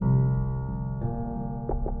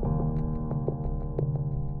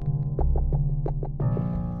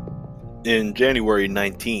In January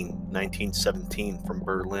 1917, from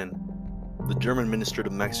Berlin, the German minister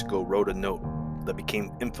to Mexico wrote a note that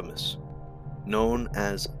became infamous, known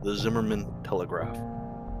as the Zimmermann Telegraph.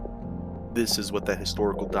 This is what that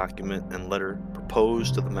historical document and letter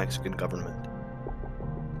proposed to the Mexican government.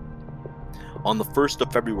 On the 1st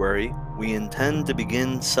of February, we intend to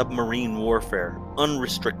begin submarine warfare,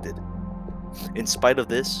 unrestricted. In spite of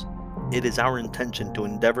this, it is our intention to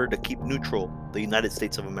endeavor to keep neutral the United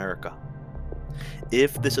States of America.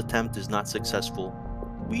 If this attempt is not successful,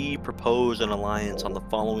 we propose an alliance on the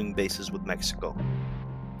following basis with Mexico: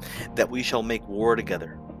 that we shall make war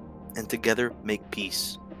together, and together make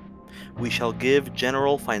peace. We shall give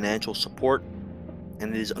general financial support,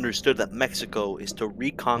 and it is understood that Mexico is to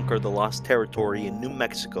reconquer the lost territory in New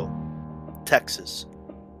Mexico, Texas,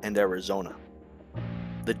 and Arizona.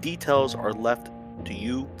 The details are left to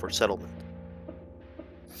you for settlement.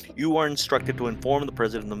 You are instructed to inform the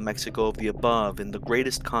President of Mexico of the above in the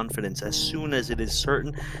greatest confidence as soon as it is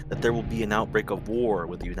certain that there will be an outbreak of war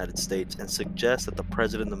with the United States, and suggest that the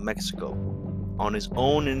President of Mexico, on his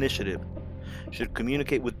own initiative, should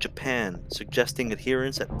communicate with Japan, suggesting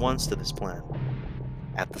adherence at once to this plan.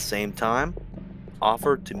 At the same time,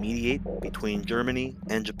 offer to mediate between Germany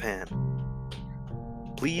and Japan.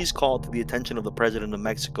 Please call to the attention of the President of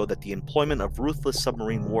Mexico that the employment of ruthless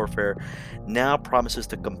submarine warfare now promises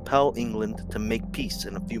to compel England to make peace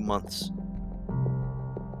in a few months.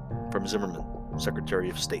 From Zimmermann, Secretary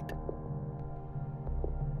of State.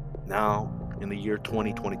 Now, in the year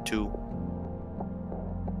 2022,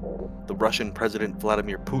 the Russian President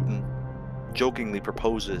Vladimir Putin jokingly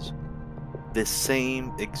proposes this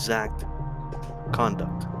same exact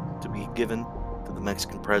conduct to be given to the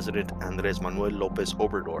Mexican President Andrés Manuel López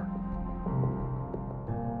Obrador.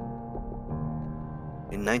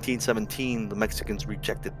 In 1917, the Mexicans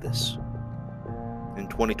rejected this. In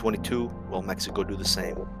 2022, will Mexico do the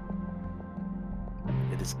same?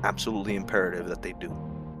 It is absolutely imperative that they do.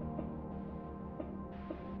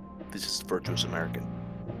 This is Virtuous American,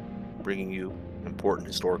 bringing you important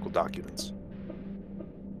historical documents,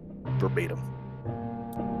 verbatim.